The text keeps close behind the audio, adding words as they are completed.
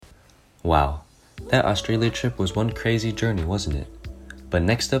Wow, that Australia trip was one crazy journey, wasn't it? But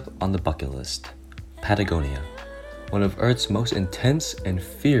next up on the bucket list, Patagonia, one of Earth's most intense and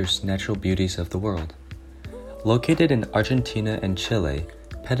fierce natural beauties of the world. Located in Argentina and Chile,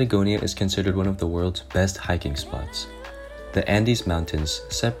 Patagonia is considered one of the world's best hiking spots. The Andes Mountains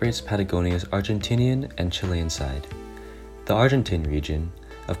separates Patagonia's Argentinian and Chilean side. The Argentine region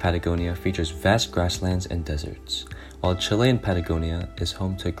of Patagonia features vast grasslands and deserts, while Chilean Patagonia is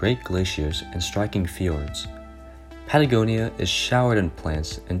home to great glaciers and striking fjords. Patagonia is showered in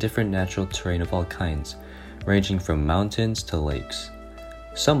plants and different natural terrain of all kinds, ranging from mountains to lakes.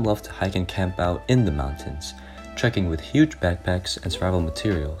 Some love to hike and camp out in the mountains, trekking with huge backpacks and survival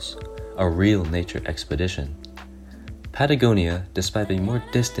materials, a real nature expedition. Patagonia, despite being more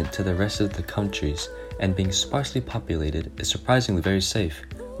distant to the rest of the countries and being sparsely populated, is surprisingly very safe,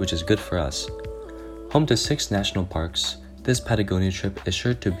 which is good for us. Home to 6 national parks, this Patagonia trip is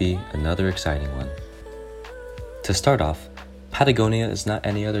sure to be another exciting one. To start off, Patagonia is not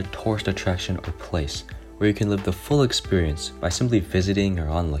any other tourist attraction or place where you can live the full experience by simply visiting or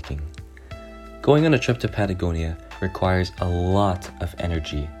onlooking. Going on a trip to Patagonia requires a lot of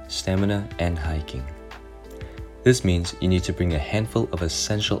energy, stamina, and hiking. This means you need to bring a handful of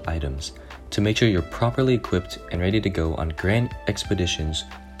essential items to make sure you're properly equipped and ready to go on grand expeditions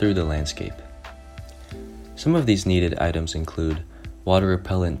through the landscape. Some of these needed items include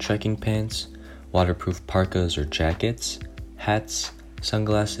water-repellent trekking pants, waterproof parkas or jackets, hats,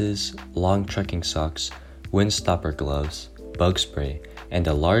 sunglasses, long trekking socks, windstopper gloves, bug spray, and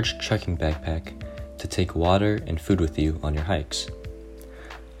a large trekking backpack to take water and food with you on your hikes.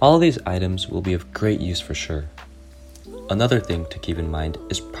 All of these items will be of great use for sure. Another thing to keep in mind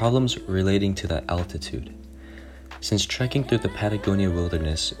is problems relating to the altitude. Since trekking through the Patagonia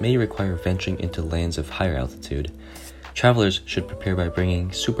wilderness may require venturing into lands of higher altitude, travelers should prepare by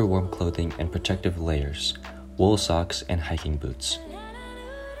bringing super warm clothing and protective layers, wool socks, and hiking boots.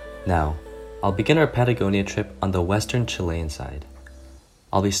 Now, I'll begin our Patagonia trip on the western Chilean side.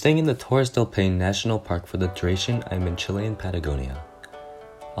 I'll be staying in the Torres del Paine National Park for the duration I'm in Chilean Patagonia.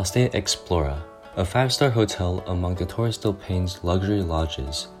 I'll stay at Explora, a 5-star hotel among the Torres del Paine's luxury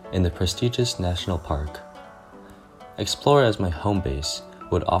lodges in the prestigious national park. Explora as my home base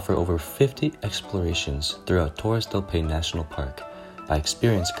would offer over 50 explorations throughout Torres del Paine National Park by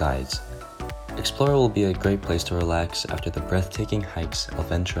experienced guides. Explora will be a great place to relax after the breathtaking hikes I'll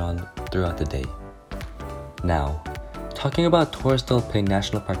venture on throughout the day. Now, talking about Torres del Paine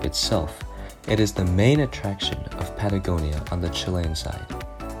National Park itself, it is the main attraction of Patagonia on the Chilean side.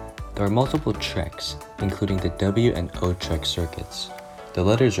 There are multiple treks, including the W and O trek circuits. The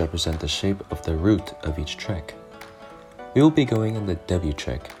letters represent the shape of the route of each trek. We will be going on the W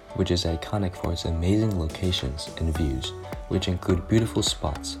trek, which is iconic for its amazing locations and views, which include beautiful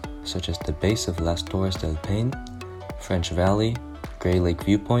spots such as the base of Las Torres del Paine, French Valley, Grey Lake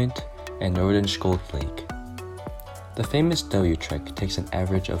Viewpoint, and Nordenskjold Lake. The famous W trek takes an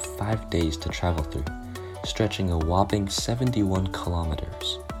average of 5 days to travel through, stretching a whopping 71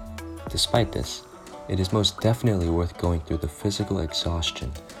 kilometers. Despite this, it is most definitely worth going through the physical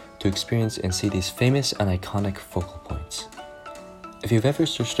exhaustion to experience and see these famous and iconic focal points. If you've ever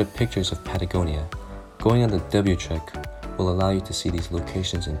searched up pictures of Patagonia, going on the W trek will allow you to see these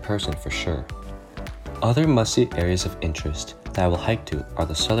locations in person for sure. Other must-see areas of interest that I will hike to are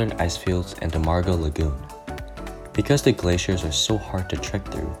the southern ice fields and Amargo Lagoon. Because the glaciers are so hard to trek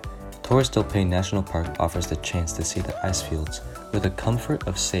through, Torres del Paine National Park offers the chance to see the ice fields with the comfort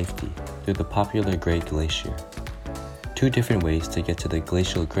of safety through the popular Grey Glacier. 2 different ways to get to the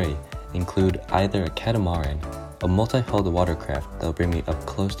Glacial Grey include either a catamaran, a multi-hulled watercraft that will bring me up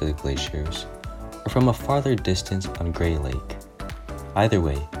close to the glaciers, or from a farther distance on Grey Lake. Either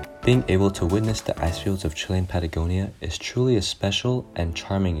way, being able to witness the ice fields of Chilean Patagonia is truly a special and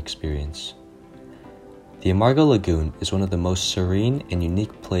charming experience. The Amargo Lagoon is one of the most serene and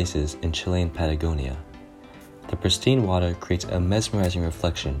unique places in Chilean Patagonia. The pristine water creates a mesmerizing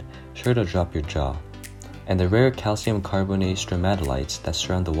reflection sure to drop your jaw, and the rare calcium carbonate stromatolites that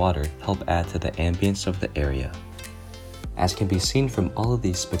surround the water help add to the ambience of the area. As can be seen from all of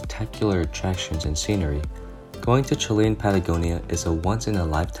these spectacular attractions and scenery, going to Chilean Patagonia is a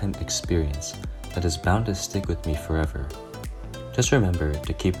once-in-a-lifetime experience that is bound to stick with me forever. Just remember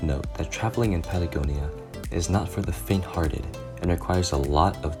to keep note that traveling in Patagonia is not for the faint-hearted and requires a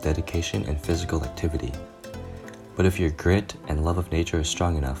lot of dedication and physical activity. But if your grit and love of nature is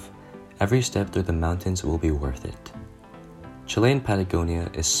strong enough, every step through the mountains will be worth it. Chilean Patagonia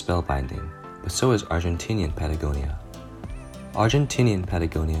is spellbinding, but so is Argentinian Patagonia. Argentinian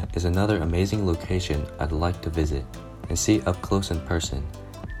Patagonia is another amazing location I'd like to visit and see up close in person.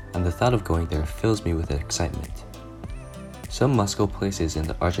 and the thought of going there fills me with excitement. Some must-go places in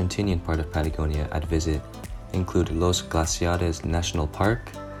the Argentinian part of Patagonia I'd visit include Los Glaciares National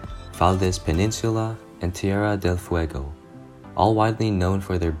Park, Valdes Peninsula, and Tierra del Fuego, all widely known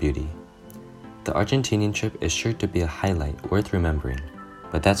for their beauty. The Argentinian trip is sure to be a highlight worth remembering,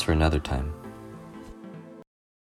 but that's for another time.